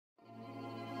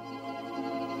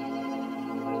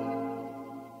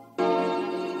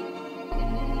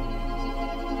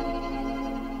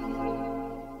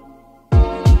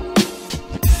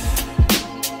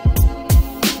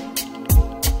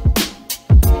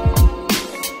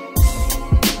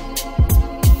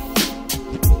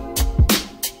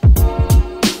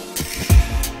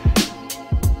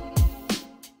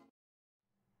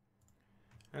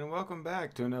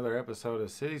back to another episode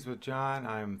of Cities with John.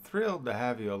 I'm thrilled to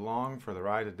have you along for the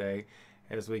ride today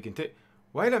as we continue.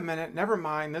 Wait a minute, never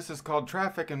mind. This is called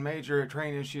Traffic and Major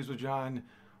Train Issues with John.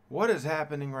 What is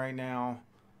happening right now?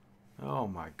 Oh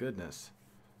my goodness.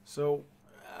 So,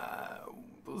 I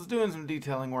was doing some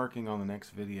detailing working on the next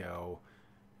video,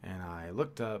 and I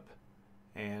looked up,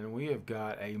 and we have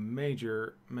got a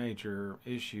major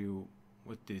issue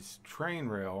with this train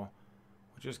rail,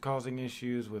 which is causing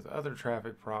issues with other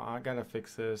traffic I gotta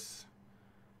fix this.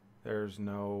 There's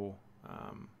no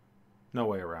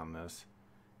way around this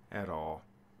at all.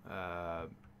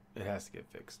 It has to get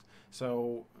fixed.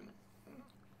 So,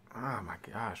 oh my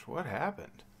gosh, what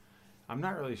happened? I'm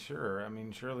not really sure. I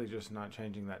mean, surely just not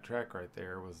changing that track right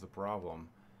there was the problem.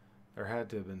 There had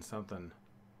to have been something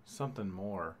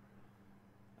more.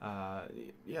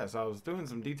 Yeah, so I was doing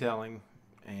some detailing,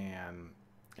 and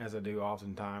as I do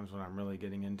oftentimes when I'm really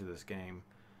getting into this game,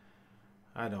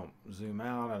 I don't zoom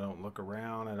out, I don't look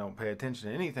around, I don't pay attention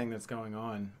to anything that's going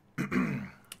on.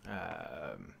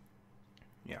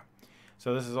 Yeah,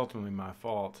 so this is ultimately my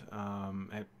fault.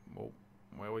 Well,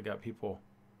 we got people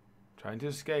trying to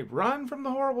escape. Run from the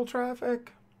horrible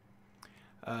traffic.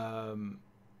 Yeah,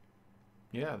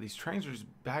 these trains are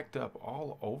just backed up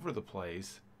all over the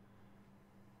place.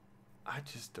 I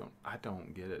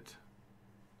don't get it.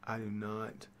 I do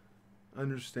not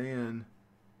understand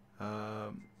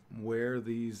where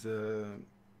these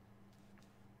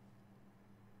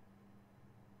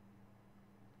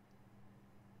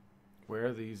why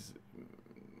are these,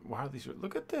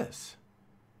 look at this.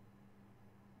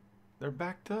 They're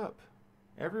backed up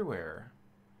everywhere.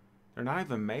 They're not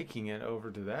even making it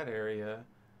over to that area,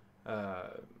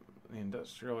 the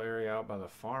industrial area out by the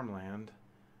farmland.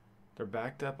 They're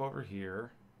backed up over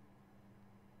here.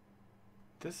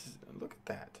 Look at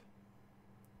that.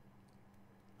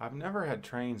 I've never had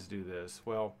trains do this.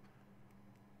 Well,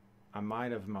 I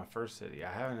might have in my first city.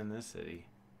 I haven't in this city.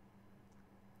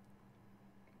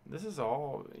 This is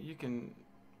all, you can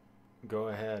go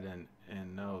ahead and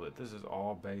know that this is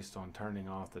all based on turning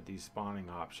off the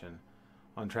despawning option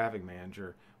on Traffic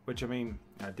Manager, which, I mean,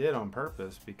 I did on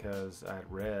purpose because I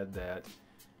had read that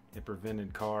it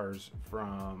prevented cars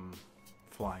from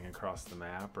flying across the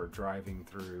map or driving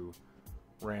through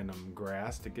random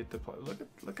grass to get to play.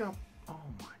 Look how, oh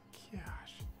my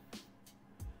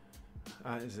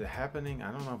gosh. Is it happening?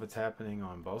 I don't know if it's happening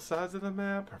on both sides of the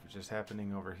map or if it's just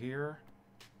happening over here.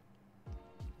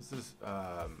 This is,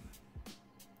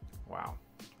 wow.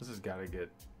 This has got to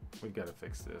we've got to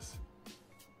fix this.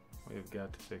 We've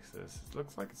got to fix this. It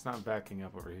looks like it's not backing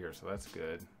up over here, so that's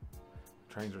good.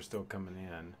 Trains are still coming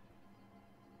in.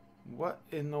 What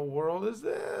in the world is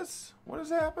this? What is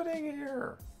happening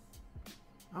here?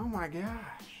 Oh my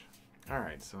gosh.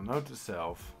 Alright, so note to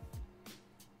self.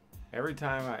 Every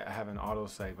time I have an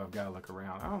autosave, I've got to look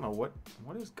around. I don't know what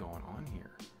is going on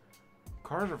here.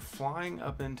 Cars are flying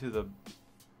up into the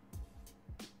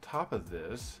top of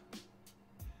this.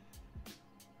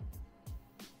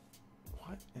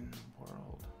 What in the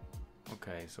world?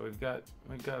 Okay, so we've got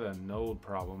a node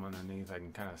problem underneath. I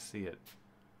can kind of see it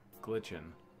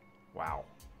glitching. Wow.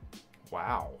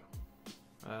 Wow.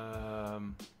 All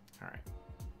right.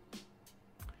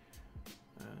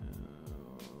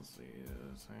 Let's see.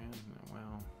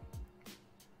 Well,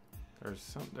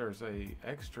 there's a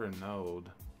extra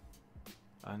node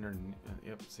under.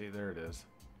 Yep. See, there it is.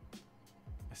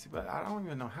 I see, but I don't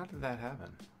even know, how did that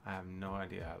happen. I have no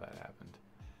idea how that happened.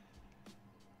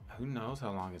 Who knows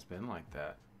how long it's been like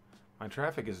that. My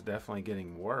traffic is definitely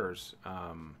getting worse.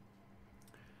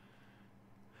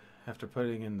 After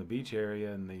putting in the beach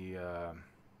area and the man,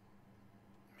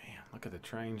 look at the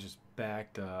train just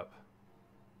backed up.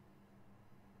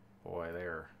 Boy,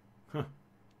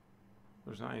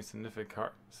 there's not any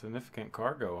significant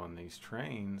cargo on these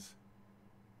trains.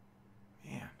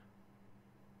 Man,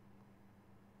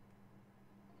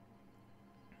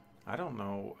 I don't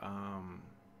know. I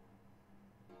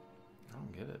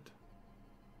don't get it.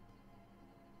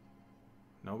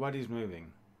 Nobody's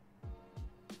moving.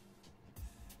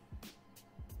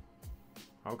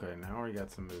 Okay, now we got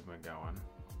some movement going.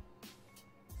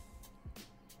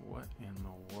 What in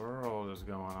the world is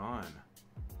going on?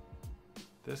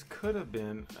 This could have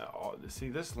been, see,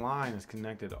 this line is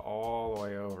connected all the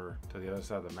way over to the other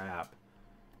side of the map.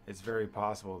 It's very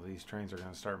possible these trains are going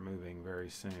to start moving very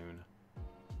soon.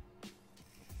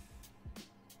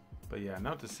 But yeah,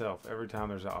 note to self, every time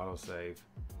there's an autosave,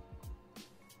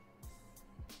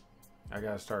 I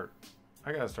gotta start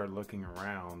looking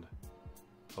around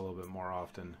a little bit more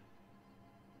often,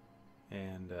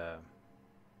 and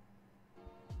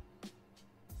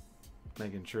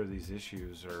making sure these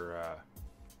issues are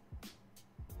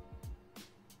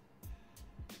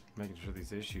making sure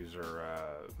these issues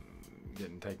are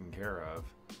getting taken care of.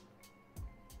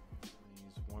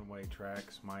 These one-way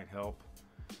tracks might help.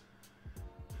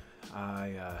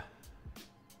 I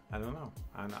don't know.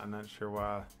 I'm not sure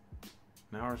why.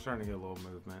 Now we're starting to get a little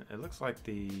movement. It looks like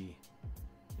the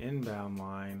inbound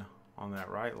line on that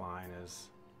right line is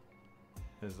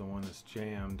the one that's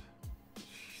jammed.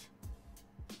 Jeez.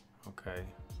 Okay,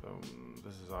 so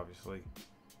this is obviously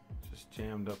just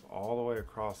jammed up all the way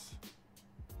across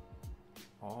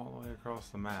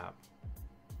the map.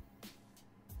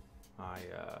 Why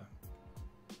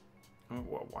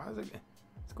is it?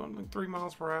 It's going like 3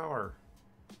 miles per hour.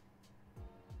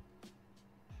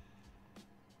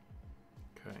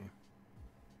 Okay.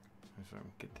 So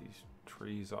get these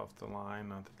trees off the line.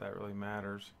 Not that that really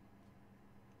matters.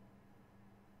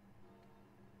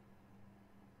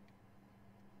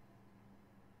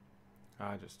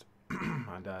 I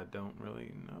don't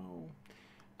really know.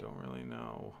 Don't really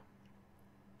know.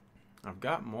 I've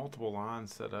got multiple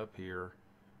lines set up here.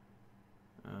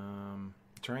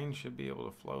 Trains should be able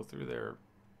to flow through there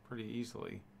pretty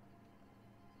easily,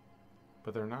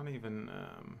 but they're not even.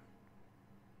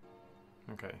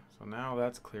 Okay, so now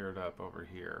that's cleared up over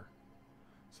here.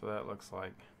 So that looks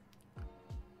like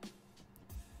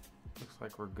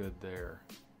we're good there.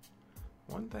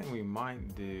 One thing we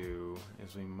might do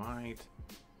is we might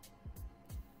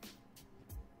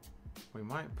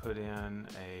put in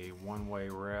a one-way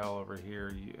rail over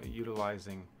here,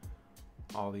 utilizing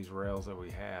all these rails that we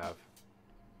have.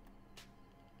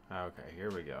 Okay,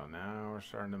 here we go. Now we're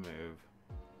starting to move.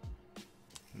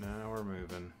 Now we're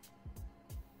moving.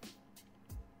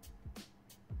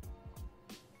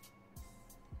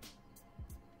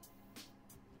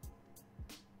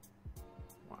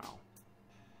 Wow.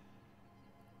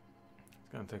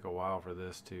 It's going to take a while for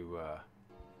this to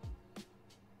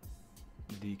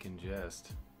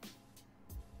decongest.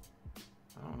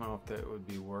 I don't know if that would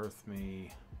be worth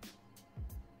me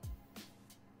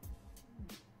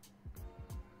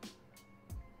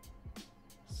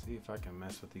see if I can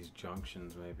mess with these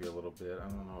junctions maybe a little bit. I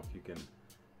don't know if you can.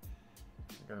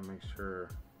 I gotta make sure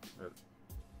that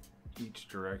each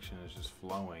direction is just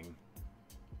flowing,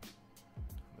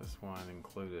 this one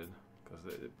included,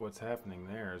 because what's happening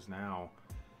there is now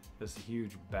this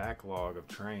huge backlog of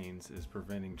trains is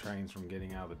preventing trains from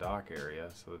getting out of the dock area,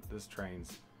 so that this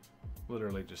train's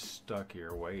literally just stuck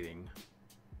here waiting.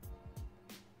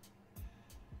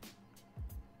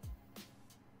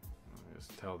 I'll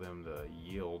just tell them to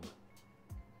yield.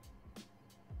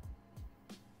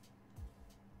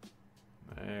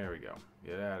 There we go.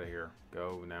 Get out of here.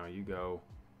 Go. Now you go.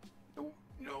 No.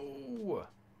 No.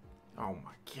 Oh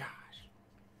my gosh.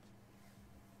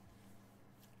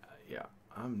 Yeah.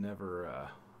 I'm never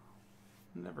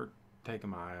taking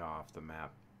my eye off the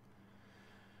map.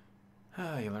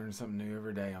 You learn something new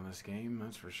every day on this game,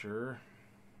 that's for sure.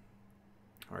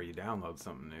 Or you download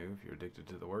something new if you're addicted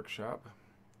to the workshop.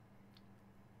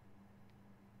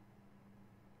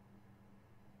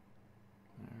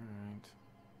 Alright.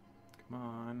 Come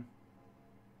on.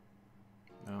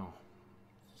 No.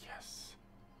 Yes.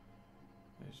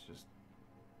 It's just...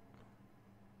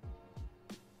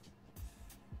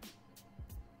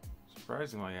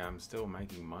 Surprisingly, I'm still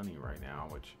making money right now,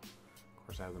 which, of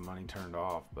course, I have the money turned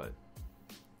off, but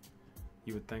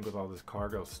you would think with all this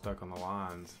cargo stuck on the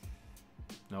lines,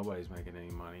 nobody's making any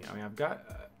money. I mean, I've got,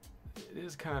 it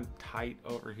is kind of tight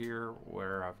over here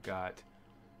where I've got,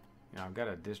 I've got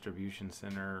a distribution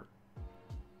center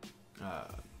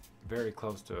very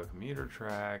close to a commuter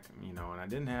track, and I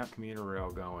didn't have commuter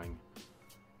rail going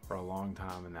for a long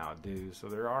time, and now I do. So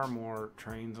there are more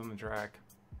trains on the track.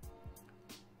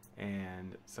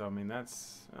 And so, I mean,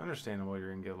 that's understandable. You're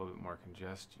going to get a little bit more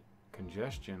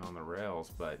congestion on the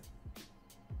rails, but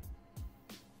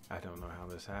I don't know how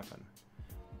this happened.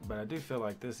 But I do feel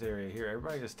like this area here,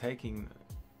 everybody is taking...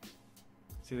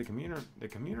 See, the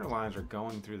commuter lines are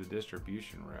going through the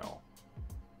distribution rail.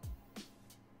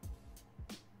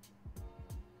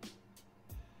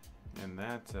 And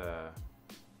that's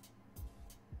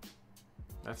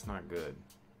not good.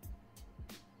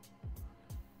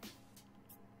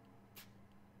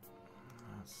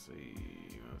 Let's see.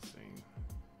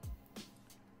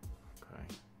 Okay.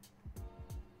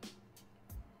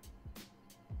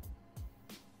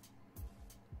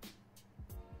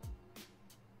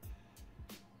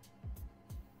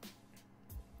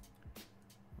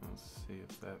 Let's see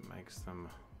if that makes them...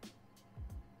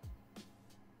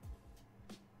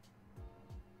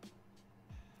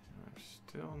 I'm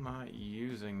still not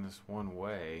using this one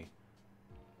way.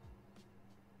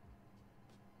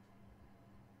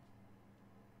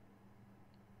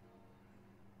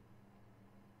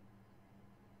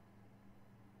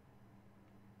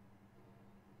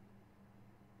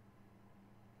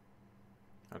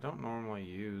 don't normally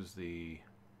use the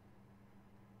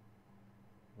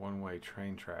one-way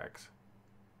train tracks.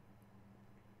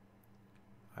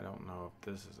 I don't know if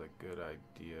this is a good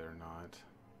idea or not.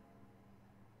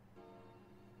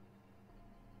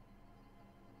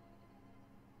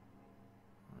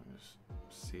 I'll just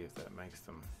see if that makes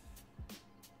them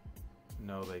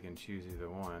know they can choose either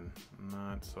one.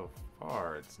 Not so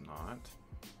far, it's not.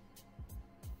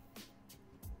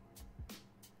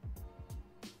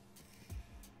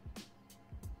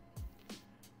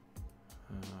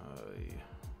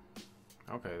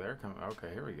 Okay, they're coming. Okay,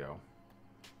 here we go.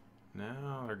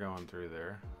 Now they're going through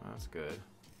there. That's good.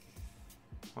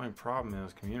 Only problem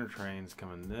is commuter trains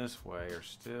coming this way are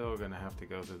still going to have to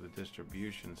go through the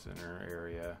distribution center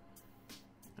area.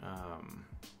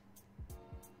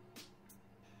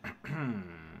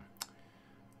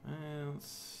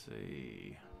 Let's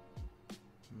see.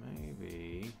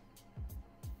 Maybe.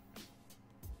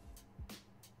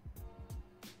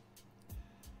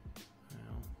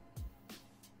 Well,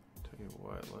 tell you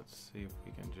what, let's see if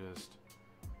we can just.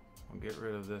 We'll get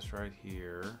rid of this right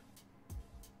here.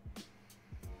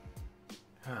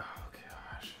 Oh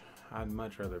gosh, I'd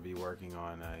much rather be working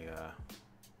on a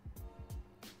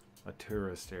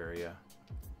tourist area.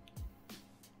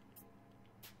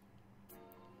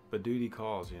 But duty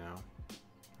calls, you know.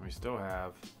 We still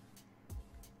have.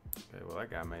 Okay, well that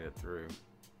guy made it through.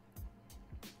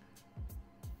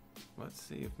 Let's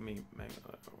see if maybe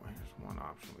here's one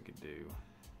option we could do.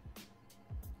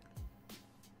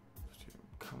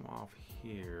 Come off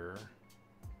here.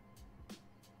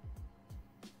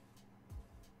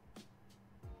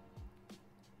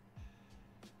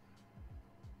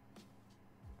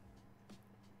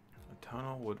 A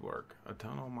tunnel would work. A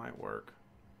tunnel might work.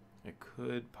 It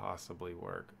could possibly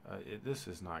work. This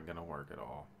is not going to work at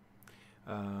all.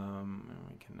 And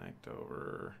we connect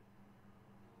over.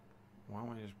 Why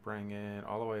don't we just bring it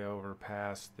all the way over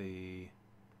past the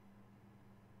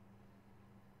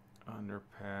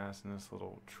underpass in this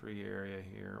little tree area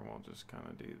here. We'll just kind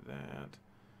of do that,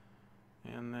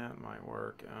 and that might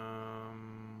work.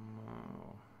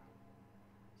 Oh,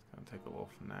 it's gonna take a little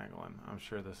finagling. I'm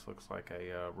sure this looks like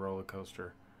a roller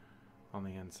coaster on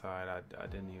the inside. I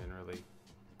didn't even really.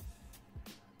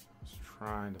 I was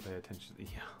trying to pay attention to the.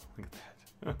 Yeah, look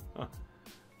at that.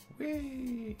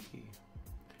 Whee!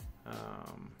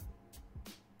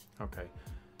 Okay.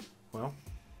 Well.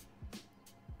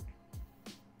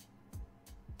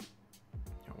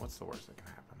 What's the worst that can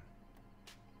happen?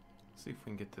 See if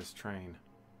we can get this train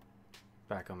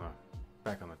back on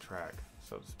the track,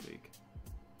 so to speak.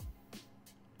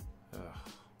 Ugh.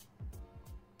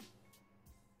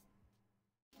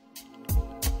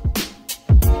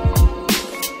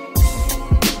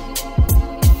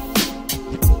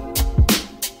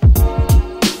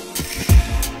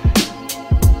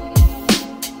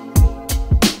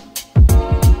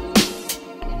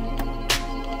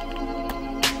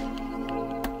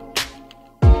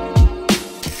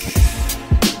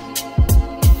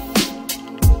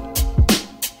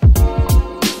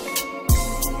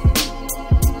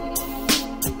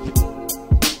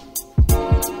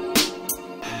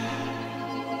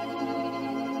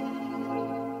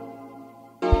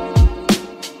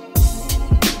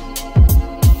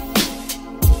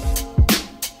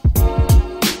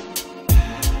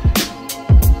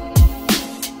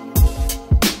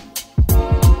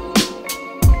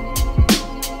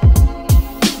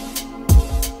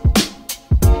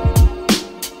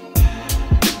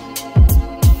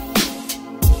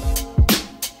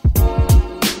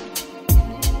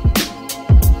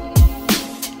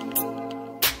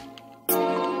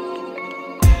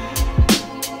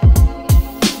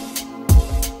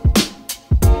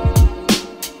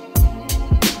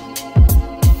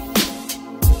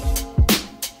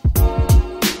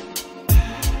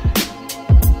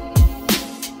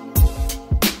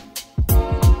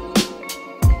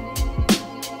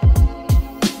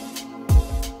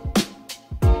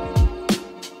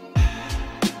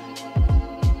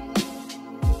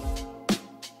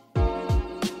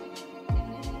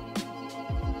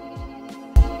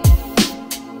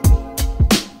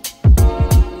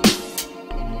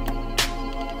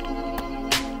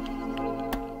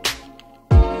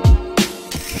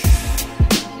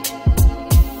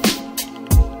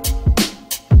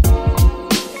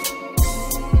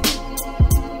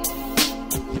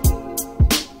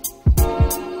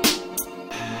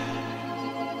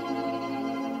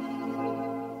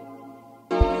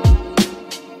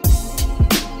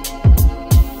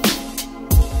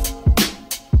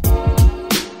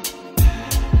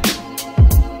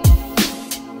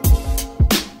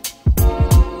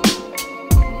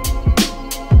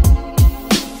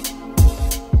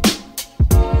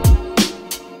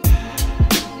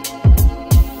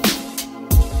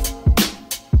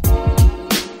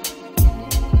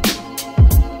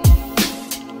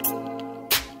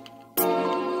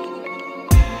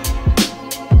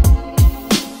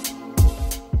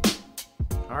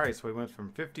 Alright, so we went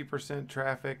from 50%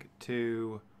 traffic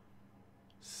to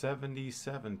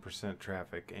 77%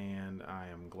 traffic, and I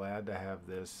am glad to have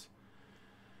this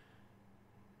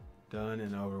done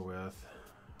and over with.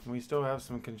 We still have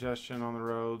some congestion on the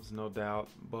roads, no doubt,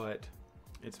 but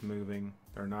it's moving.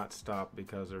 They're not stopped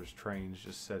because there's trains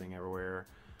just sitting everywhere.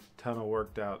 Tunnel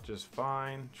worked out just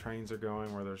fine. Trains are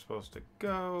going where they're supposed to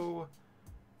go.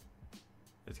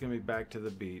 It's going to be back to the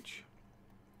beach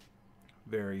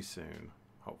very soon,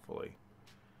 hopefully.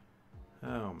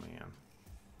 Oh man.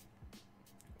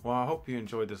 Well, I hope you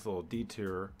enjoyed this little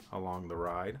detour along the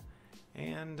ride,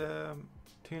 and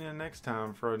tune in next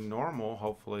time for a normal,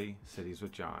 hopefully, Cities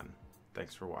with John.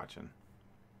 Thanks for watching.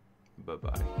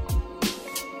 Bye-bye.